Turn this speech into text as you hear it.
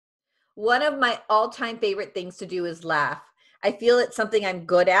One of my all-time favorite things to do is laugh. I feel it's something I'm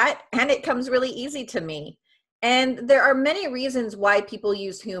good at, and it comes really easy to me. And there are many reasons why people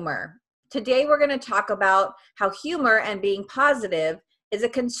use humor. Today, we're going to talk about how humor and being positive is a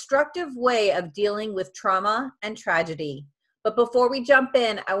constructive way of dealing with trauma and tragedy. But before we jump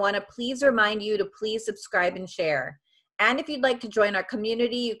in, I want to please remind you to please subscribe and share. And if you'd like to join our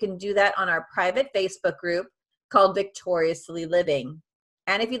community, you can do that on our private Facebook group called Victoriously Living.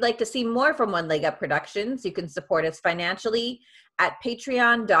 And if you'd like to see more from One Leg Up Productions, you can support us financially at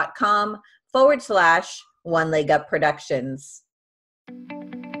patreon.com/One Leg Up Productions.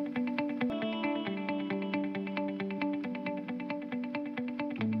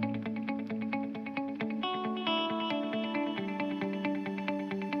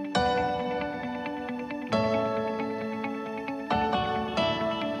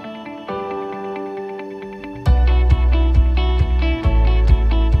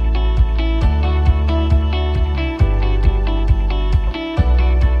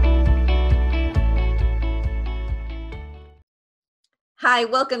 Hi,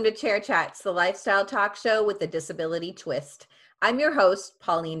 welcome to Chair Chats, the lifestyle talk show with a disability twist. I'm your host,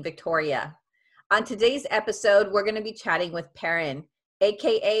 Pauline Victoria. On today's episode, we're going to be chatting with Perrin,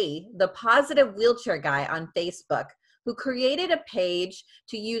 aka the Positive Wheelchair Guy on Facebook, who created a page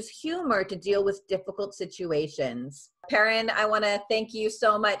to use humor to deal with difficult situations. Perrin, I want to thank you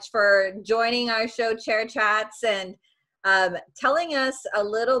so much for joining our show, Chair Chats, and telling us a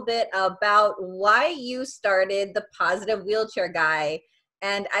little bit about why you started the Positive Wheelchair Guy.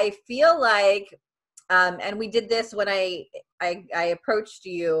 And I feel like, and we did this when I approached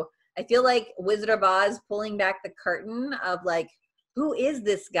you, I feel like Wizard of Oz pulling back the curtain of like, who is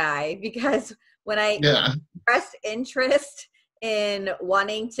this guy? Because when I expressed interest in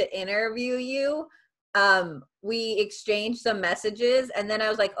wanting to interview you, we exchanged some messages, and then I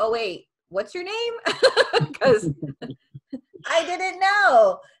was like, oh wait, what's your name? Because I didn't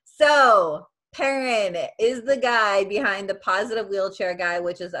know. So Perrin is the guy behind the Positive Wheelchair Guy,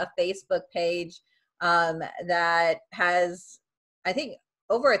 which is a Facebook page that has, I think,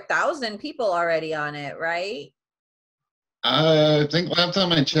 over 1,000 people already on it, right? I think last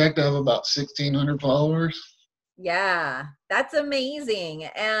time I checked, I have about 1,600 followers. Yeah, that's amazing.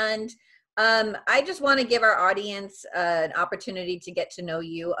 And I just want to give our audience an opportunity to get to know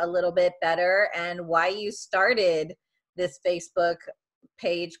you a little bit better and why you started this Facebook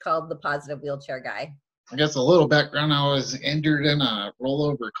page called the Positive Wheelchair Guy. I guess a little background: I was injured in a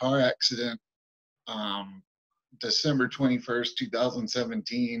rollover car accident December 21st,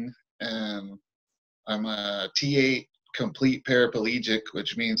 2017, and I'm a T8 complete paraplegic,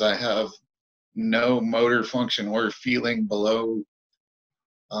 which means I have no motor function or feeling below,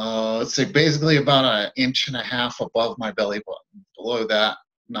 let's say basically about 1.5 inches above my belly button. Below that,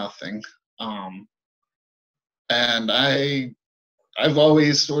 nothing. And I've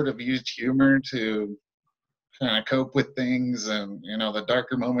always sort of used humor to kind of cope with things and, you know, the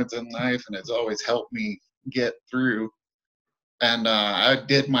darker moments in life, and it's always helped me get through. And I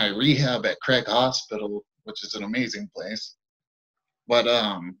did my rehab at Craig Hospital, which is an amazing place. But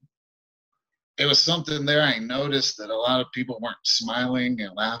it was something there I noticed that a lot of people weren't smiling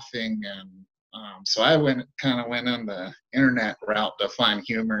and laughing, and so I kind of went on the internet route to find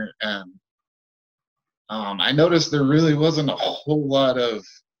humor, and I noticed there really wasn't a whole lot of,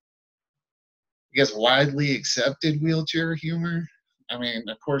 I guess, widely accepted wheelchair humor. I mean,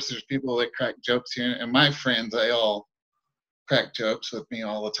 of course, there's people that crack jokes here, and my friends, they all crack jokes with me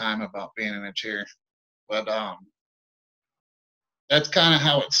all the time about being in a chair. But that's kind of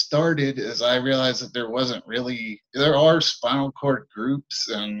how it started, is I realized that there are spinal cord groups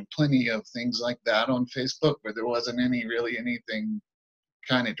and plenty of things like that on Facebook, but there wasn't anything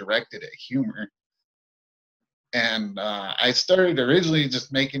kind of directed at humor. And I started originally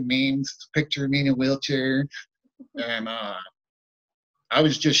just making memes to picture me in a wheelchair, and I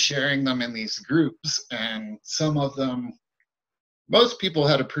was just sharing them in these groups, and some of them, most people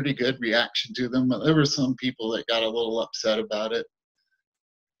had a pretty good reaction to them, but there were some people that got a little upset about it.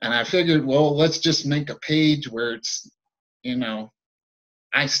 And I figured, well, let's just make a page where it's, you know,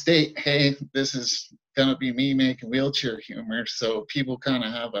 I state, hey, this is gonna be me making wheelchair humor, so people kind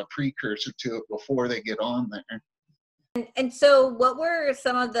of have a precursor to it before they get on there. And so what were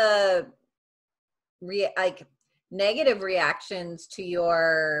some of the negative reactions to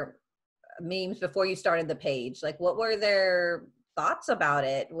your memes before you started the page? Like, what were their thoughts about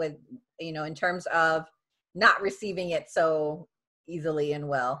it, with, you know, in terms of not receiving it so easily and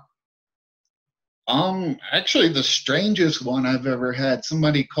well? Actually, the strangest one I've ever had,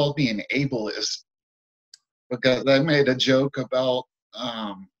 somebody called me an ableist because I made a joke about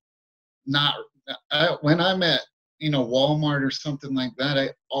not when I'm at Walmart or something like that, I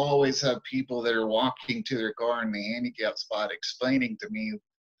always have people that are walking to their car in the handicap spot explaining to me,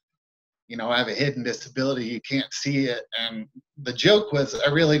 I have a hidden disability, you can't see it. And the joke was, I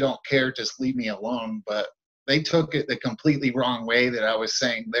really don't care, just leave me alone. But they took it the completely wrong way, that I was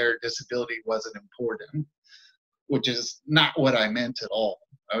saying their disability wasn't important, which is not what I meant at all.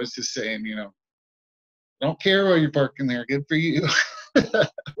 I was just saying, don't care while you're parking there. Good for you.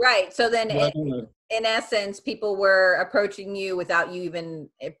 Right. So then But, in essence, people were approaching you without you even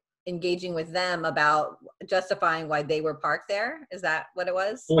engaging with them about justifying why they were parked there. Is that what it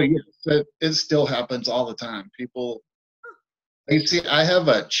was? well, yes, it still happens all the time. People, they see I have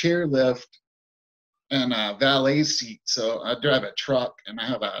a chairlift and a valet seat. So I drive a truck, and I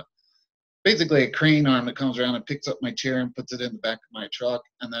have basically a crane arm that comes around and picks up my chair and puts it in the back of my truck.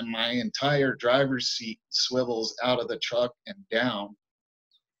 And then my entire driver's seat swivels out of the truck and down.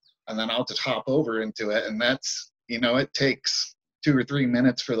 And then I'll just hop over into it. And that's, it takes 2 or 3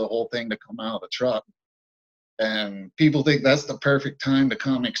 minutes for the whole thing to come out of the truck. And people think that's the perfect time to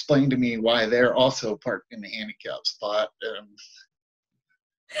come explain to me why they're also parked in the handicap spot. And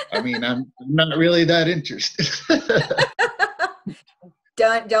I mean, I'm not really that interested.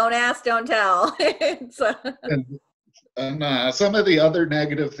 Don't ask, don't tell. and some of the other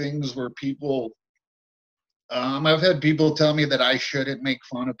negative things were people. I've had people tell me that I shouldn't make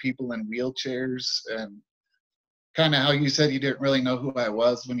fun of people in wheelchairs, and kind of how you said you didn't really know who I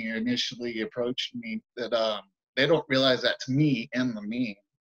was when you initially approached me. That they don't realize that's me in the meme.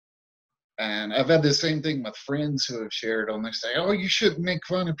 And I've had the same thing with friends who have shared them. They say, "Oh, you shouldn't make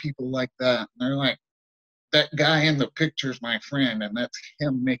fun of people like that." And they're like, "That guy in the picture's my friend, and that's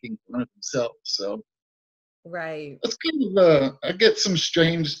him making fun of himself." So Right. that's kind of I get some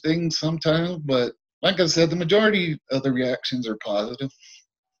strange things sometimes, but like I said, the majority of the reactions are positive.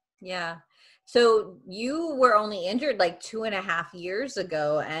 Yeah. So you were only injured like 2.5 years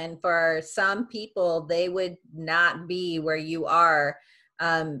ago. And for some people, they would not be where you are.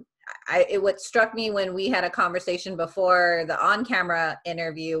 What struck me when we had a conversation before the on-camera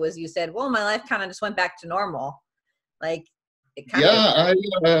interview was you said, well, my life kind of just went back to normal. Like it kind of. Yeah, I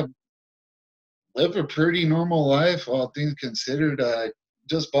live a pretty normal life, all things considered. I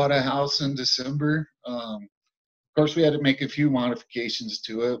just bought a house in December. Of course, we had to make a few modifications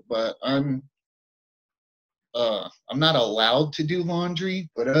to it, but I'm not allowed to do laundry.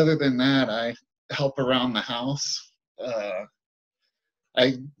 But other than that, I help around the house.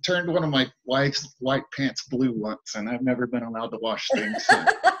 I turned one of my wife's white pants blue once, and I've never been allowed to wash things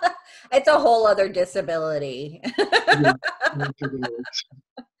since. It's a whole other disability.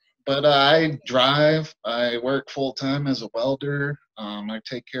 But I drive. I work full time as a welder. I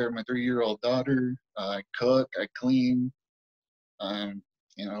take care of my 3-year-old daughter. I cook. I clean.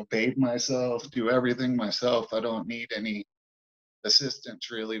 Bathe myself. Do everything myself. I don't need any assistance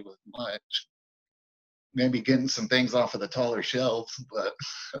really with much. Maybe getting some things off of the taller shelves, but.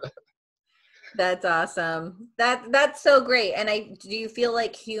 That's awesome. That's so great. And do you feel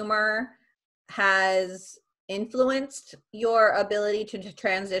like humor has influenced your ability to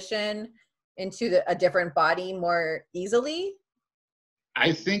transition into a different body more easily?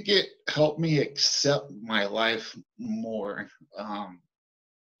 I think it helped me accept my life more.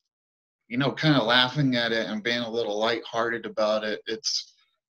 Kind of laughing at it and being a little lighthearted about it. It's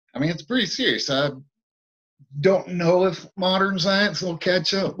pretty serious. I don't know if modern science will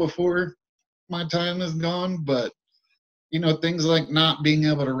catch up before my time is gone, but things like not being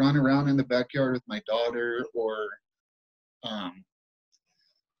able to run around in the backyard with my daughter, or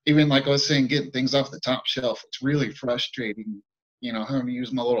even like I was saying, getting things off the top shelf. It's really frustrating, having to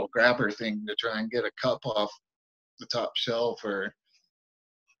use my little grabber thing to try and get a cup off the top shelf, or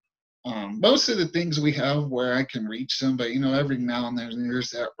most of the things we have where I can reach them, but every now and then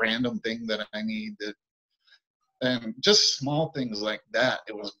there's that random thing that I need, and just small things like that.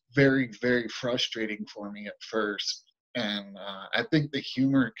 It was very, very frustrating for me at first. And I think the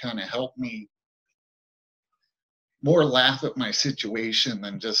humor kind of helped me more laugh at my situation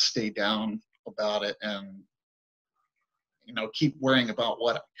than just stay down about it and, keep worrying about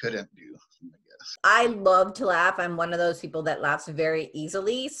what I couldn't do, I guess. I love to laugh. I'm one of those people that laughs very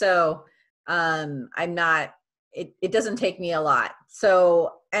easily. So I'm not, it doesn't take me a lot.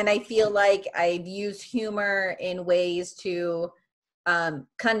 So, and I feel like I've used humor in ways to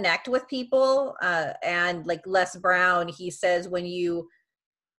connect with people. And like Les Brown, he says, when you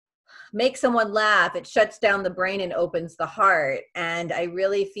make someone laugh, it shuts down the brain and opens the heart. And I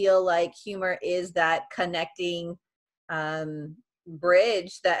really feel like humor is that connecting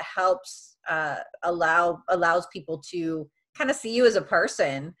bridge that helps allows people to kind of see you as a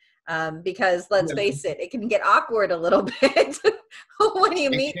person. Because let's face it, it can get awkward a little bit when you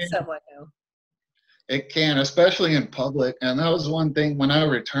meet someone new. It can, especially in public. And that was one thing when I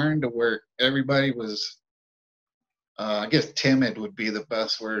returned to work, everybody was, I guess timid would be the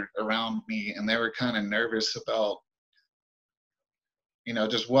best word around me. And they were kind of nervous about,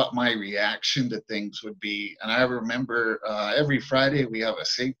 just what my reaction to things would be. And I remember every Friday we have a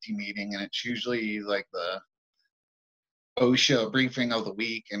safety meeting, and it's usually like the OSHA briefing of the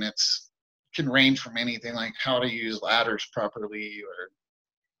week. And can range from anything like how to use ladders properly, or,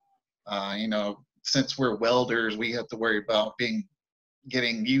 since we're welders, we have to worry about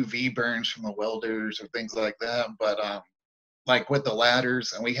getting UV burns from the welders or things like that. But like with the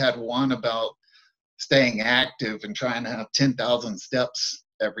ladders, and we had one about staying active and trying to have 10,000 steps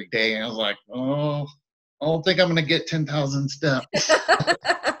every day. And I was like, oh, I don't think I'm going to get 10,000 steps.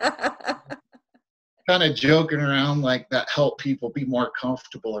 Kind of joking around like that helped people be more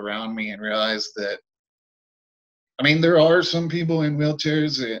comfortable around me and realize that, there are some people in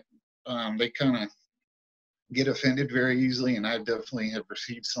wheelchairs that they kind of get offended very easily, and I definitely have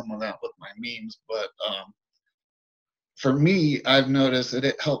received some of that with my memes. But for me, I've noticed that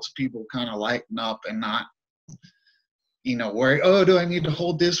it helps people kind of lighten up and not, worry, oh, do I need to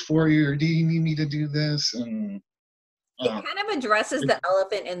hold this for you, or do you need me to do this? And it kind of addresses the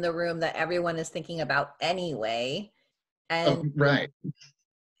elephant in the room that everyone is thinking about anyway. And right.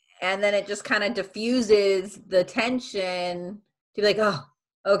 And then it just kind of diffuses the tension to be like, oh,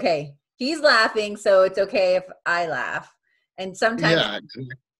 okay, he's laughing, so it's okay if I laugh. And sometimes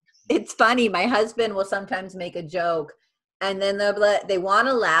it's funny. My husband will sometimes make a joke, and then they want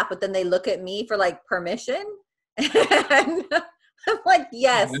to laugh, but then they look at me for like permission. And I'm like,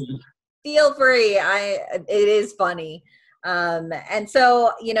 yes, feel free. It is funny. And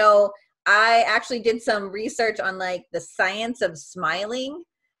so, I actually did some research on like the science of smiling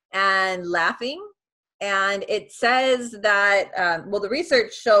and laughing. And it says that, the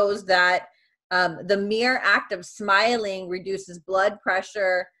research shows that the mere act of smiling reduces blood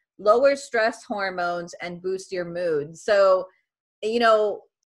pressure, lowers stress hormones, and boosts your mood. So,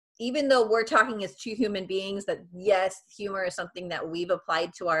 even though we're talking as two human beings, that yes, humor is something that we've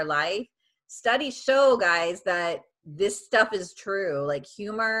applied to our life, studies show, guys, that this stuff is true. Like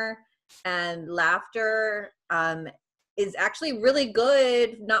humor and laughter is actually really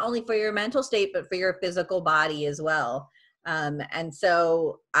good, not only for your mental state, but for your physical body as well. And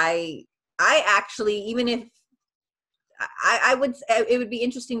so I actually, even if I would, it would be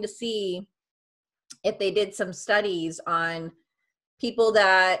interesting to see if they did some studies on people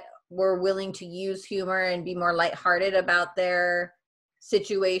that were willing to use humor and be more lighthearted about their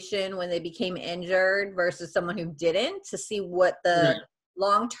situation when they became injured versus someone who didn't, to see what the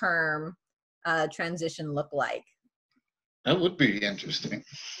long-term transition looked like. That would be interesting.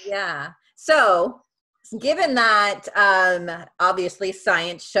 Yeah. So given that obviously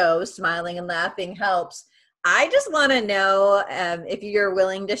science shows smiling and laughing helps, I just want to know if you're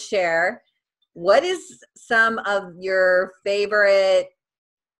willing to share, what is some of your favorite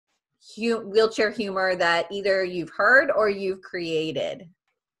wheelchair humor that either you've heard or you've created?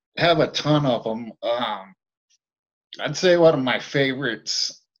 I have a ton of them. I'd say one of my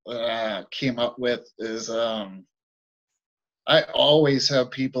favorites came up with is I always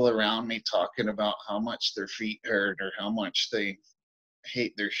have people around me talking about how much their feet hurt or how much they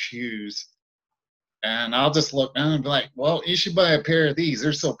hate their shoes. And I'll just look down and be like, well, you should buy a pair of these.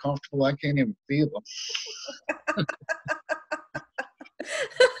 They're so comfortable, I can't even feel them.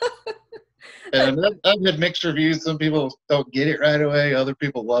 And I've had mixed reviews. Some people don't get it right away. Other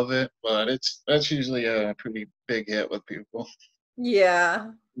people love it. But that's usually a pretty big hit with people. Yeah.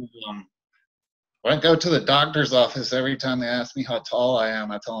 When I go to the doctor's office, every time they ask me how tall I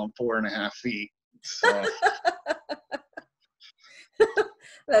am, I tell them 4.5 feet. So.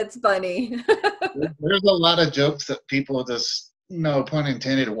 That's funny. There's a lot of jokes that people just, no pun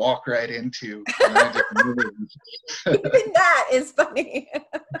intended, walk right into. Even that is funny.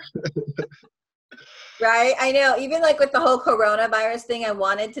 Right? I know. Even like with the whole coronavirus thing, I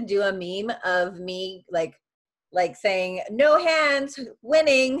wanted to do a meme of me like saying no hands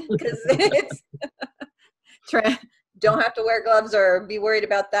winning, because it's don't have to wear gloves or be worried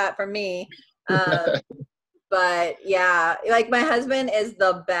about that for me. But yeah, like my husband is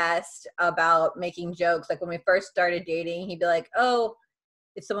the best about making jokes. Like when we first started dating, he'd be like, oh,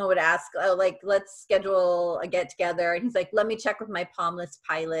 if someone would ask, oh, like, let's schedule a get together. And he's like, let me check with my palmless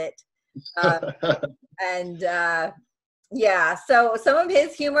pilot. Yeah, so some of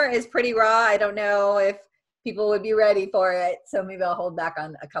his humor is pretty raw. I don't know if people would be ready for it. So maybe I'll hold back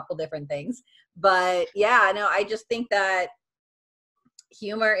on a couple different things. But yeah, no, I just think that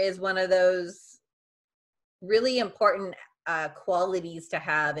humor is one of those really important qualities to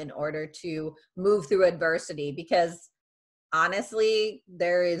have in order to move through adversity, because honestly,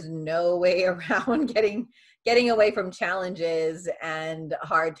 there is no way around getting away from challenges and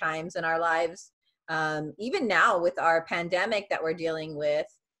hard times in our lives. Even now with our pandemic that we're dealing with,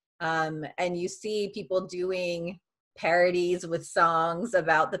 and you see people doing parodies with songs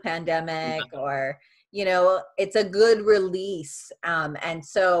about the pandemic, or it's a good release. And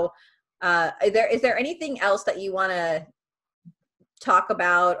so is there anything else that you want to talk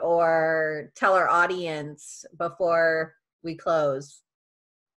about or tell our audience before we close?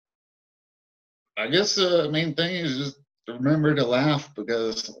 I guess the main thing is just remember to laugh,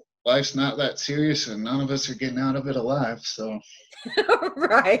 because life's not that serious and none of us are getting out of it alive. So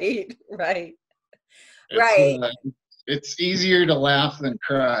Right, right, right. It's easier to laugh than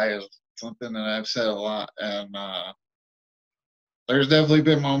cry is something that I've said a lot. And there's definitely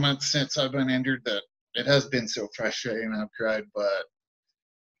been moments since I've been injured that it has been so frustrating I've cried. But,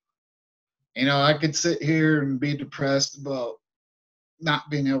 I could sit here and be depressed about not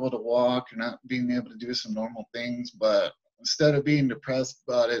being able to walk or not being able to do some normal things. But instead of being depressed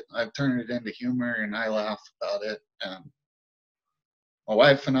about it, I've turned it into humor and I laugh about it. And my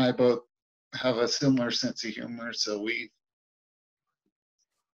wife and I both have a similar sense of humor, so we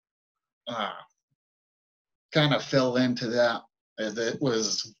kind of fell into that. It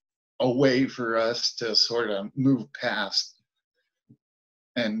was a way for us to sort of move past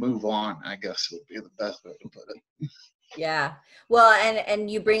and move on, I guess would be the best way to put it. Yeah. Well, and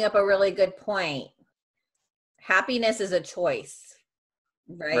you bring up a really good point. Happiness is a choice,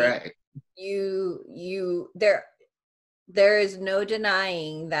 right? Right. There is no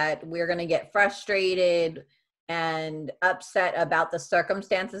denying that we're going to get frustrated and upset about the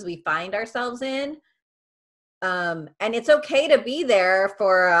circumstances we find ourselves in. And it's okay to be there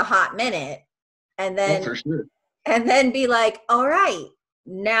for a hot minute and then, for sure. And then be like, all right,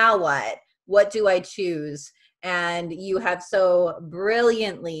 now what? What do I choose? And you have so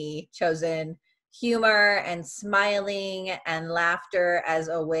brilliantly chosen humor and smiling and laughter as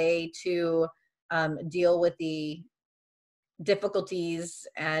a way to deal with the difficulties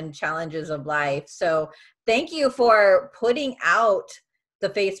and challenges of life. So thank you for putting out the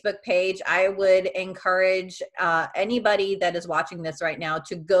Facebook page. I would encourage anybody that is watching this right now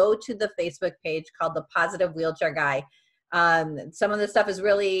to go to the Facebook page called The Positive Wheelchair Guy. Some of the stuff is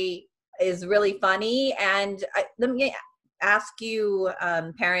really funny. And let me ask you,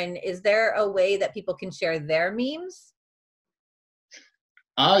 Perrin, is there a way that people can share their memes?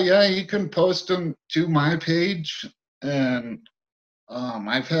 Yeah, you can post them to my page. And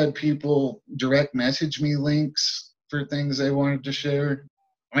I've had people direct message me links for things they wanted to share.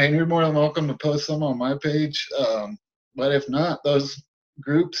 I mean, you're more than welcome to post them on my page. But if not, those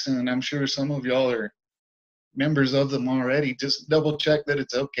groups, and I'm sure some of y'all are members of them already, just double check that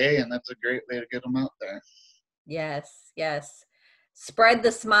it's okay, and that's a great way to get them out there. Yes, yes. Spread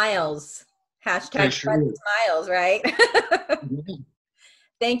the smiles. Hashtag spread the smiles, right?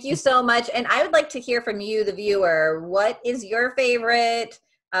 Thank you so much. And I would like to hear from you, the viewer. What is your favorite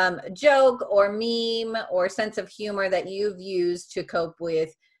joke or meme or sense of humor that you've used to cope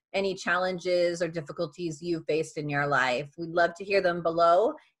with any challenges or difficulties you've faced in your life? We'd love to hear them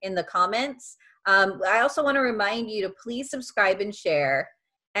below in the comments. I also want to remind you to please subscribe and share.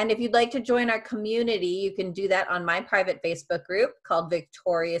 And if you'd like to join our community, you can do that on my private Facebook group called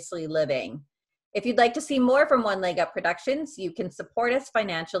Victoriously Living. If you'd like to see more from One Leg Up Productions, you can support us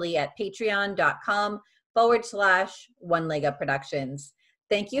financially at patreon.com/One Leg Up Productions.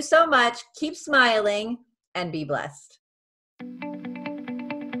 Thank you so much. Keep smiling and be blessed.